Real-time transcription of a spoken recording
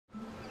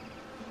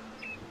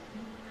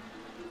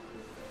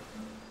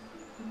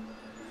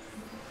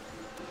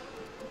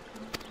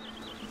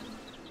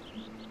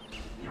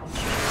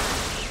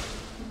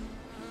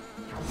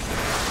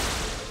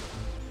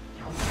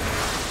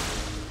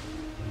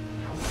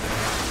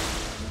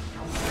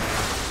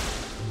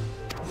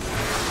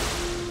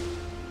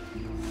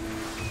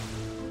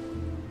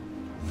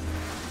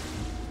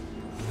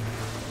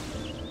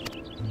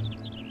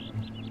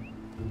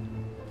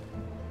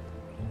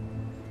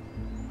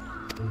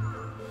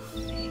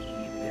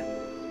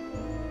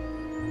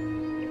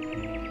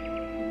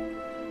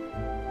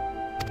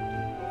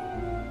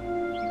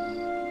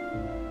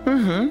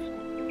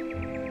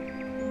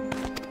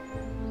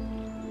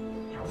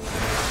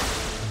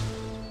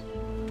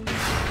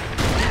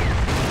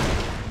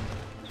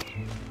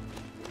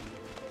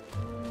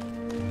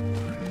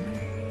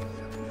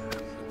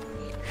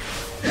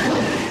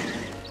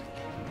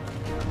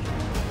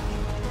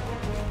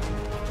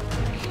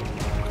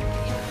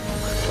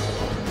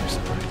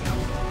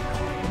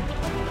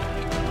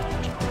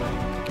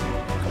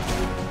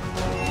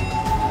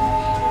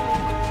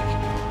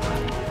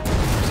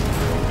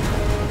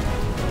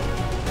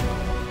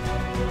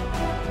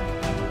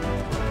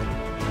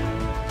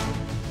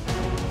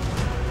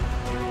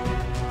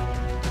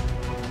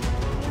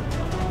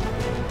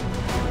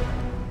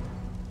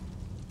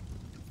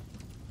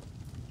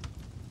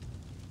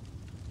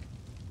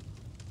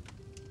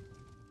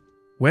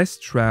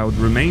West Shroud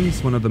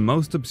remains one of the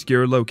most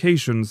obscure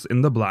locations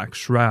in the Black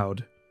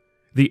Shroud.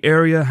 The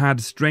area had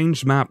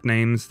strange map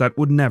names that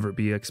would never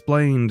be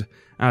explained,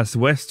 as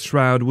West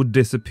Shroud would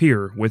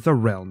disappear with a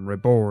realm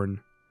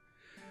reborn.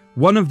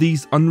 One of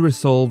these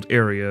unresolved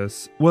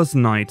areas was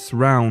Knight's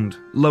Round,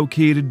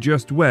 located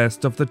just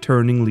west of the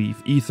Turning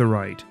Leaf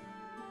Aetheryte.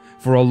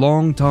 For a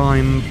long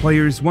time,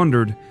 players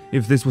wondered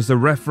if this was a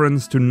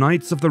reference to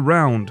Knights of the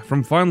Round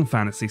from Final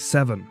Fantasy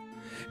VII.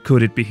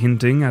 Could it be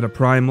hinting at a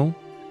primal?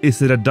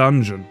 Is it a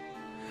dungeon?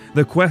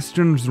 The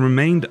questions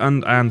remained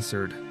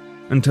unanswered,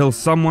 until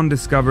someone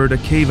discovered a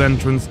cave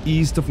entrance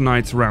east of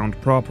Knight's Round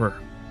proper.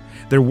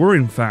 There were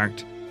in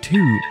fact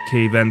 2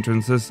 cave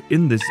entrances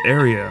in this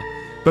area,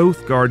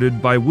 both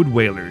guarded by wood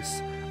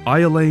whalers,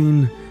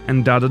 Iolaine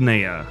and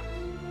Dadanea.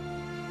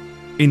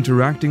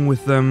 Interacting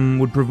with them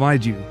would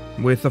provide you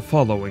with the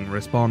following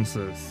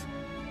responses.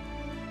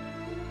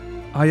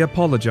 I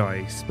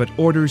apologize, but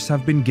orders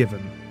have been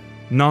given.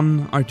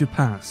 None are to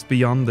pass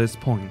beyond this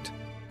point.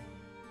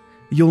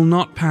 You'll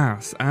not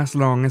pass as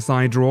long as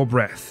I draw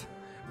breath.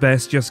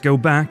 Best just go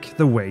back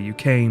the way you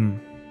came.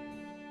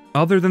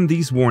 Other than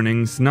these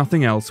warnings,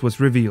 nothing else was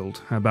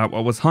revealed about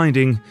what was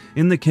hiding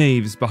in the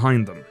caves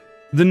behind them.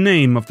 The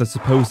name of the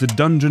supposed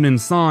dungeon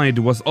inside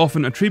was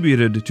often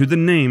attributed to the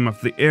name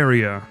of the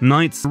area,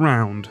 Knight's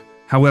Round.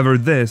 However,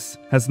 this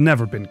has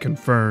never been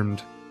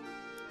confirmed.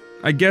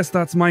 I guess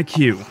that's my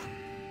cue.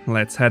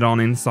 Let's head on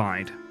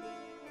inside.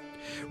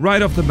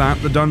 Right off the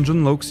bat, the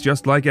dungeon looks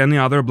just like any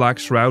other Black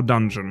Shroud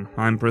dungeon.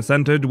 I'm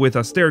presented with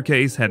a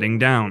staircase heading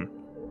down.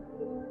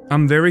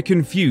 I'm very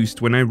confused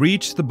when I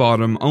reach the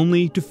bottom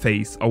only to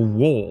face a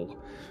wall.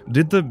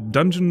 Did the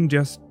dungeon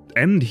just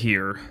end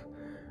here?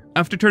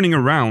 After turning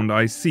around,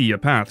 I see a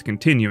path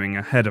continuing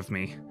ahead of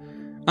me.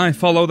 I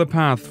follow the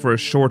path for a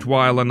short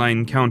while and I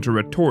encounter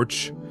a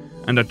torch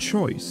and a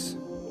choice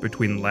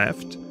between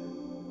left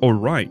or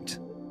right.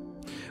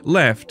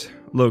 Left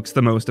looks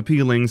the most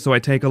appealing, so I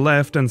take a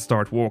left and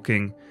start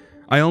walking.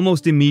 I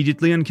almost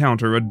immediately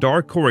encounter a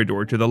dark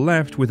corridor to the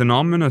left with an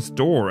ominous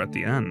door at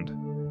the end.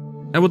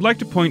 I would like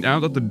to point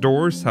out that the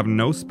doors have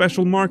no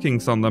special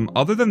markings on them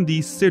other than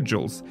these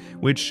sigils,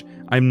 which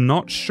I'm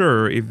not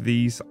sure if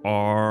these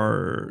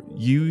are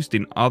used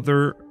in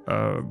other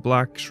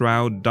Black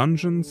Shroud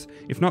dungeons.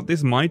 If not,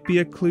 this might be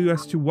a clue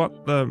as to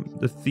what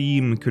the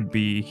theme could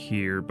be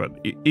here, but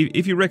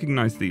if you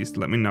recognize these,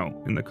 let me know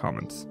in the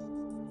comments.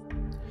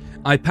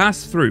 I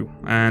pass through,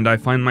 and I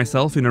find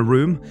myself in a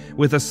room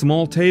with a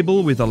small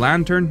table with a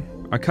lantern,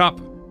 a cup,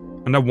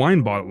 and a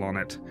wine bottle on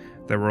it.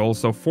 There were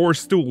also 4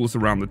 stools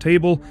around the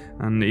table,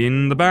 and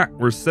in the back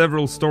were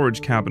several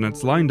storage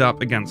cabinets lined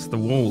up against the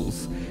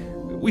walls.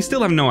 We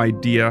still have no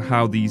idea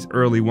how these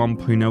early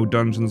 1.0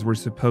 dungeons were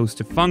supposed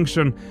to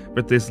function,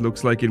 but this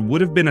looks like it would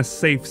have been a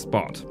safe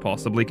spot,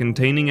 possibly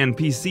containing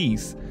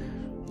NPCs.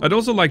 I'd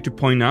also like to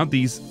point out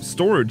these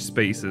storage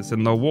spaces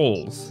in the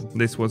walls.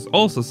 This was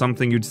also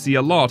something you'd see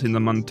a lot in the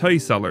Montoy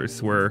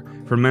cellars, where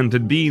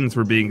fermented beans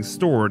were being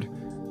stored.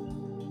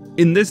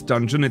 In this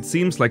dungeon, it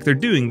seems like they're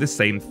doing the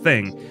same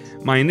thing.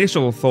 My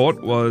initial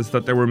thought was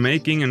that they were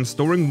making and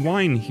storing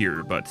wine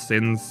here, but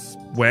since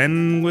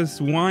when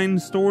was wine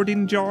stored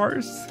in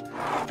jars?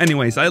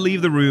 Anyways, I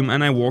leave the room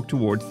and I walk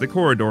towards the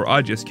corridor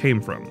I just came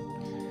from.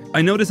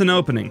 I notice an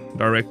opening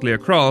directly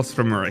across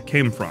from where I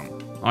came from.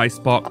 I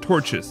spot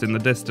torches in the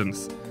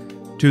distance.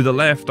 To the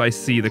left, I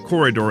see the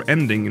corridor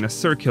ending in a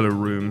circular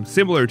room,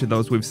 similar to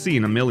those we've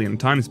seen a million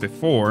times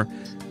before.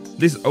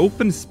 This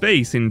open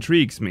space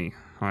intrigues me.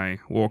 I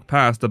walk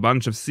past a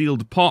bunch of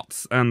sealed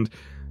pots and...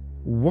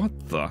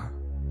 what the?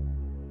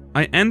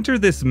 I enter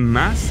this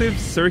massive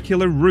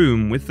circular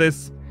room with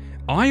this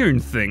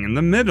iron thing in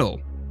the middle.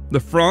 The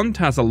front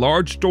has a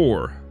large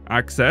door,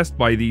 accessed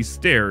by these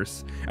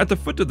stairs. At the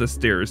foot of the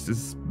stairs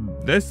is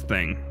this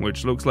thing,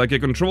 which looks like a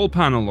control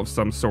panel of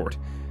some sort.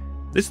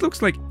 This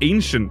looks like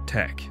ancient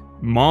tech,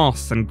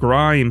 moss and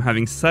grime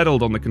having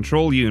settled on the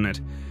control unit.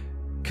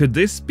 Could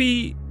this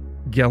be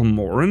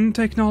Gelmorran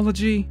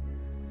technology?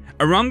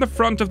 Around the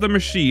front of the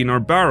machine are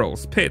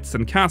barrels, pits,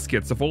 and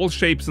caskets of all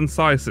shapes and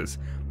sizes.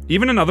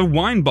 Even another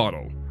wine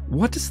bottle.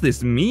 What does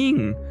this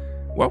mean?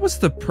 What was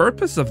the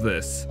purpose of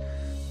this?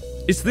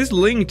 Is this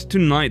linked to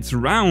Knight's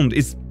Round?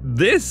 Is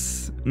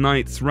this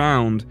Knight's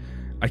Round?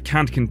 I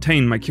can't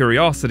contain my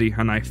curiosity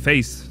and I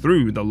face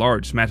through the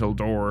large metal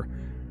door.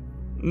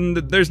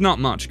 There's not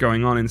much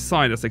going on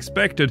inside as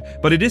expected,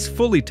 but it is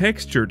fully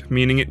textured,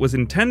 meaning it was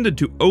intended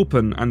to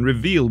open and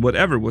reveal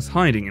whatever was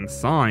hiding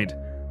inside.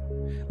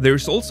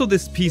 There's also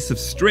this piece of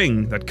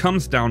string that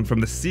comes down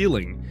from the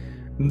ceiling.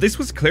 This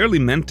was clearly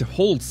meant to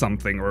hold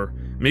something, or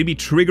maybe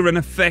trigger an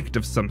effect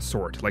of some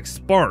sort, like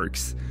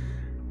sparks.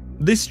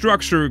 This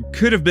structure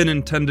could have been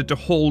intended to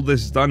hold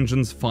this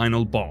dungeon's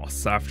final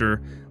boss.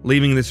 After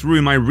leaving this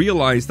room, I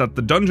realized that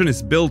the dungeon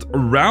is built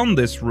around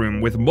this room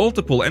with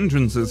multiple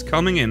entrances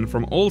coming in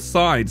from all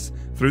sides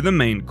through the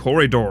main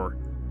corridor.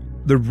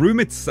 The room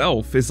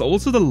itself is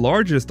also the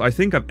largest I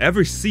think I've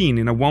ever seen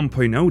in a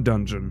 1.0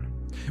 dungeon.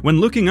 When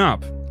looking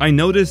up, I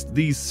noticed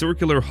these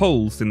circular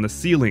holes in the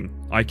ceiling.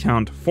 I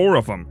count 4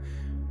 of them.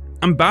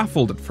 I'm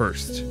baffled at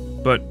first,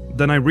 but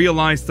then I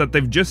realized that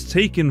they've just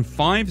taken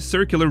 5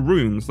 circular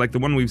rooms like the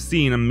one we've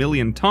seen a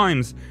million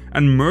times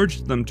and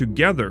merged them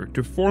together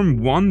to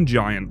form one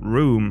giant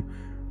room,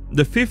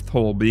 the 5th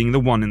hole being the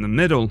one in the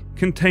middle,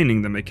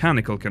 containing the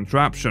mechanical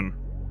contraption.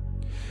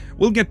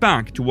 We'll get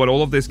back to what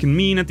all of this can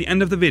mean at the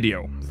end of the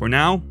video. For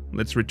now,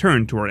 let's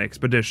return to our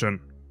expedition.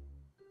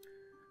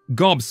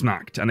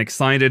 Gobsmacked and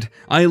excited,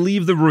 I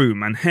leave the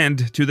room and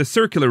head to the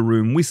circular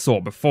room we saw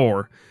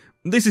before.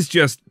 This is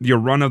just your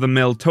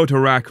run-of-the-mill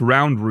Totorak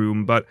round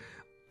room, but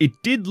it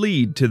did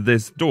lead to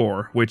this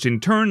door, which in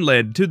turn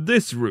led to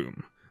this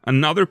room.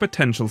 Another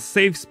potential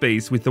safe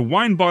space with the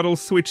wine bottle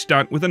switched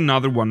out with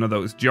another one of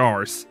those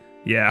jars.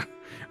 Yeah,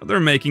 they're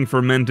making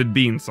fermented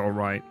beans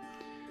alright.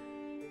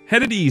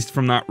 Headed east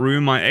from that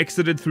room, I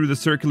exited through the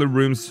circular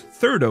room's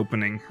 3rd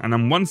opening, and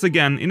I'm once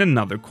again in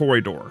another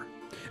corridor.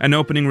 An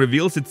opening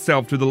reveals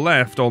itself to the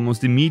left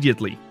almost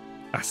immediately.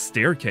 A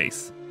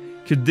staircase.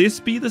 Could this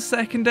be the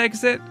 2nd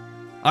exit?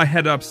 I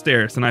head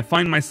upstairs and I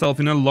find myself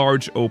in a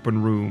large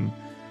open room.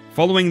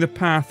 Following the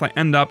path, I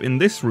end up in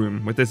this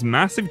room with this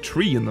massive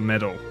tree in the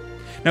middle.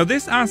 Now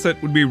this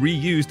asset would be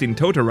reused in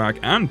Totorak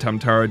and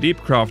Tamtara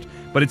Deepcroft,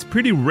 but it's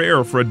pretty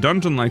rare for a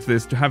dungeon like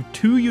this to have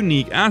 2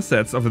 unique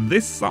assets of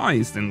this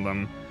size in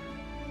them.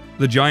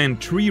 The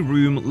giant tree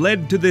room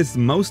led to this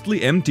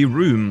mostly empty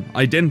room,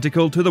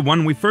 identical to the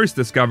one we first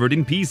discovered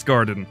in Peace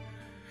Garden.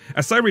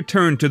 As I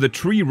return to the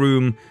tree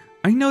room,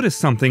 I notice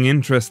something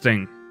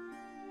interesting.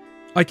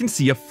 I can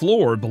see a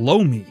floor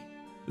below me.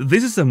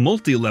 This is a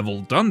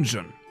multi-level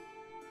dungeon.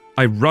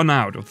 I run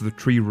out of the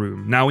tree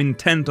room, now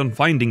intent on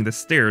finding the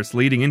stairs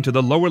leading into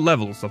the lower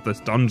levels of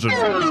this dungeon.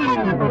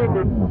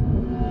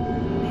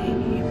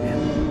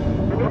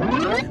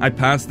 I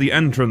pass the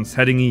entrance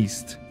heading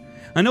east.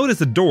 I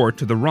notice a door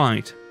to the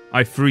right.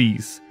 I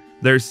freeze.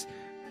 There's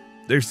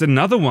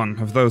another one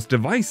of those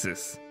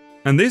devices.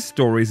 And this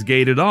door is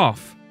gated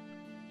off.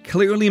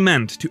 Clearly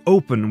meant to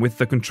open with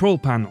the control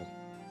panel.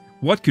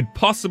 What could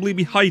possibly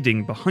be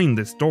hiding behind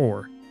this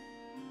door?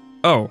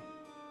 Oh,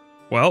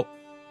 well,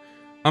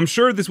 I'm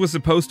sure this was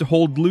supposed to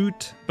hold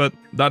loot, but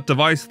that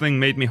device thing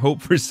made me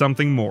hope for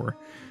something more.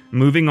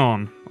 Moving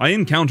on, I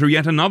encounter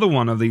yet another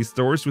one of these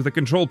doors with a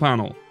control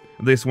panel.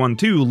 This one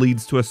too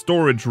leads to a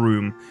storage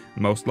room,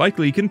 most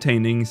likely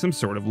containing some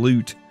sort of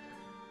loot.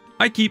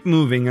 I keep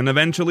moving and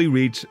eventually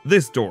reach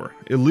this door,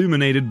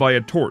 illuminated by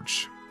a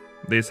torch.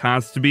 This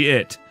has to be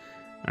it.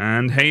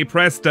 And hey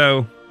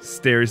presto,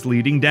 stairs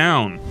leading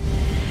down.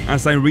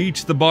 As I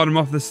reach the bottom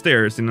of the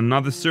stairs in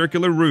another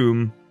circular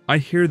room, I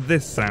hear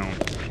this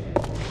sound.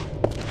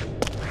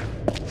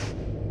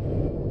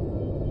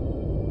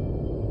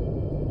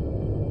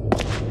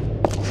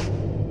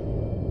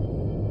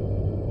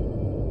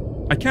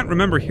 I can't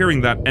remember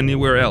hearing that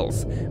anywhere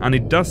else, and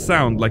it does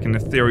sound like an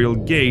ethereal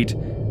gate,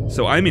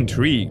 so I'm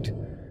intrigued.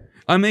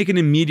 I make an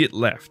immediate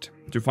left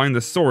to find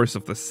the source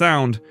of the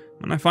sound,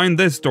 and I find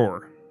this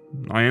door.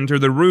 I enter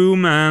the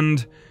room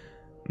and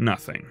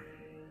nothing.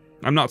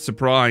 I'm not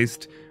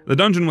surprised. The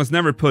dungeon was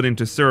never put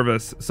into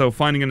service, so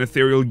finding an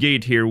ethereal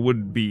gate here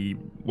would be,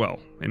 well,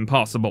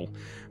 impossible.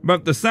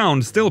 But the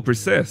sound still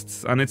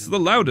persists, and it's the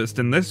loudest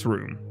in this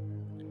room.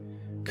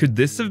 Could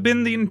this have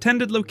been the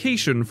intended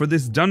location for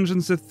this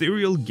dungeon's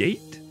ethereal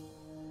gate?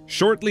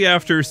 Shortly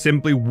after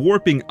simply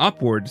warping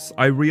upwards,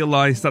 I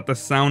realized that the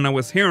sound I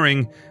was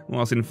hearing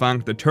was in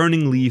fact the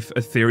Turning Leaf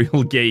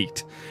ethereal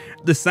gate.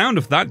 The sound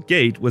of that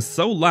gate was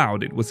so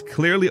loud it was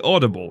clearly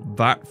audible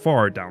that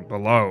far down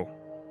below.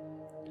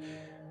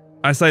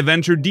 As I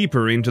ventured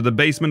deeper into the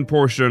basement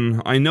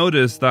portion, I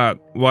noticed that,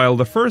 while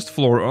the first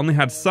floor only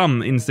had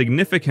some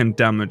insignificant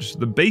damage,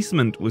 the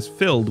basement was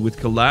filled with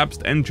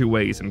collapsed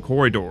entryways and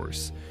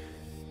corridors.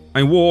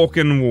 I walk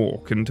and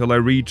walk until I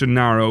reach a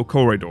narrow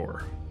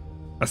corridor.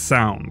 A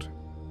sound.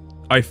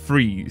 I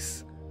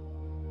freeze.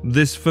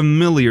 This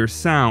familiar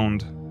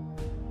sound.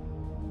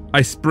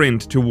 I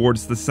sprint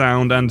towards the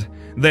sound and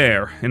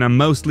there, in a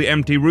mostly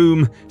empty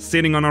room,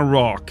 sitting on a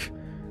rock,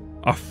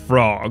 a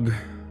frog.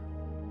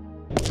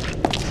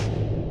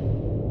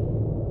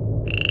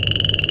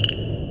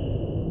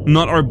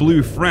 Not our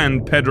blue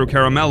friend Pedro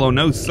Caramello,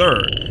 no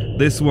sir.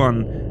 This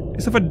one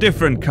is of a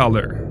different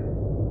color.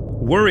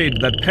 Worried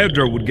that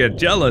Pedro would get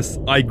jealous,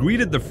 I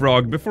greeted the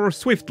frog before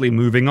swiftly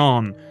moving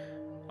on.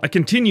 I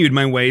continued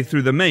my way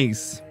through the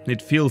maze.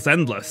 It feels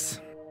endless.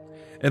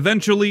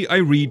 Eventually, I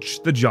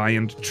reached the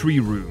giant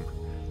tree room.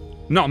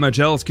 Not much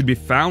else could be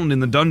found in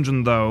the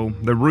dungeon though.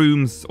 The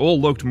rooms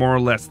all looked more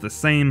or less the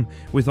same,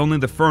 with only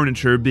the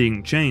furniture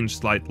being changed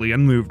slightly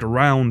and moved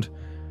around.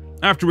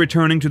 After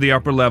returning to the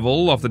upper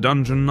level of the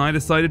dungeon, I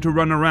decided to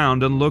run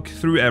around and look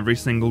through every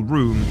single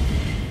room.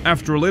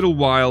 After a little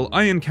while,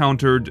 I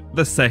encountered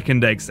the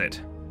second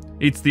exit.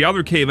 It's the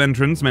other cave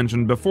entrance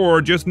mentioned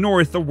before, just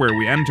north of where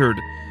we entered.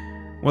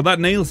 Well, that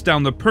nails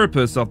down the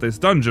purpose of this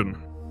dungeon.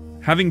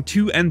 Having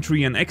 2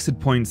 entry and exit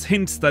points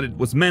hints that it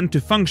was meant to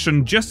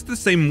function just the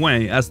same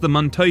way as the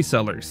Mantai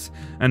Cellars,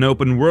 an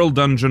open world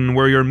dungeon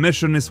where your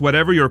mission is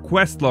whatever your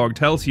quest log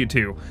tells you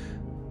to,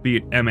 be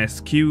it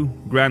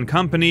MSQ, Grand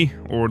Company,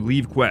 or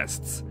leave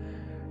quests.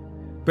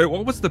 But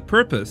what was the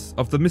purpose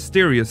of the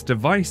mysterious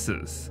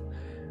devices?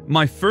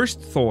 My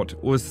first thought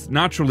was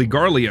naturally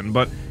Garlean,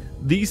 but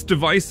these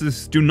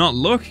devices do not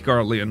look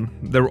Garlean.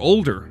 They're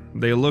older.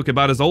 They look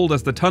about as old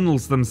as the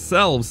tunnels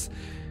themselves.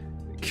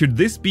 Could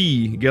this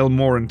be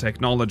Gelmorran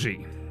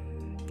technology?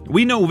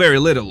 We know very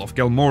little of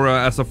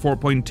Gelmorra as of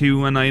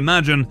 4.2, and I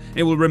imagine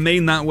it will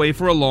remain that way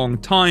for a long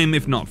time,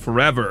 if not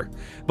forever.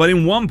 But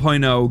in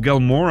 1.0,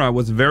 Gelmorra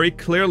was very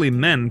clearly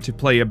meant to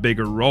play a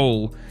bigger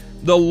role.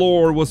 The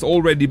lore was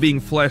already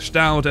being fleshed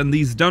out, and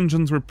these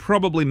dungeons were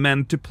probably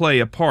meant to play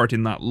a part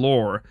in that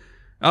lore.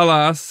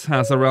 Alas,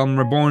 as A Realm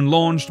Reborn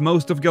launched,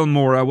 most of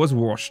Gelmorra was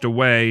washed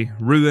away,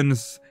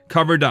 ruins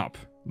covered up,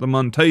 the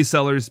Mantai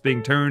Cellars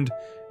being turned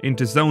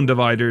into zone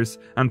dividers,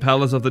 and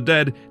Palace of the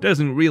Dead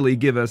doesn't really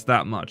give us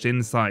that much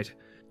insight.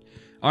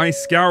 I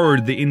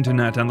scoured the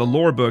internet and the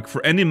lore book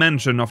for any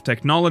mention of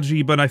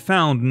technology, but I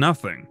found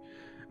nothing.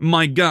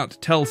 My gut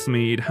tells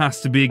me it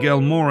has to be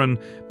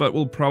Gelmorran, but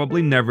we'll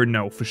probably never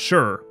know for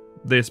sure.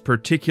 This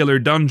particular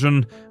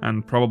dungeon,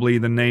 and probably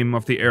the name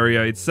of the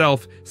area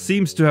itself,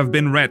 seems to have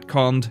been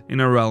retconned in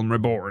A Realm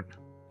Reborn.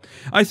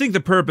 I think the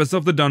purpose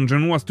of the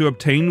dungeon was to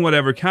obtain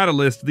whatever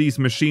catalyst these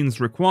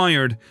machines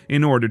required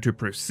in order to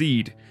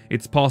proceed.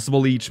 It's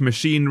possible each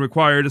machine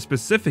required a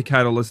specific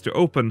catalyst to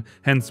open,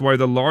 hence why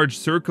the large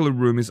circular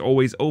room is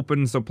always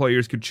open so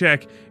players could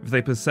check if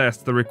they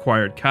possessed the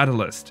required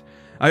catalyst.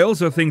 I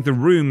also think the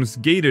rooms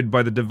gated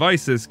by the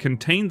devices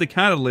contain the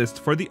catalyst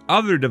for the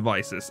other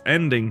devices,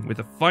 ending with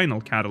a final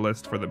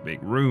catalyst for the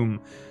big room.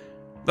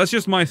 That's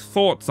just my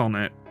thoughts on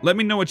it. Let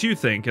me know what you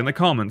think in the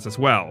comments as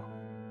well.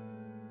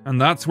 And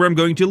that's where I'm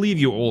going to leave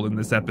you all in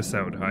this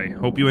episode. I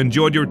hope you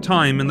enjoyed your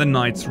time in the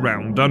Knight's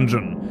Round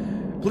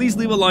Dungeon. Please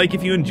leave a like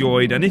if you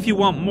enjoyed, and if you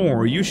want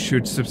more, you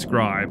should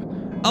subscribe.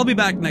 I'll be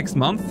back next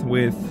month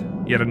with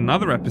yet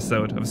another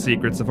episode of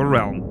Secrets of a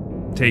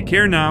Realm. Take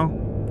care now,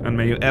 and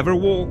may you ever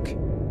walk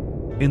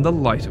in the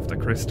light of the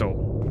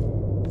crystal.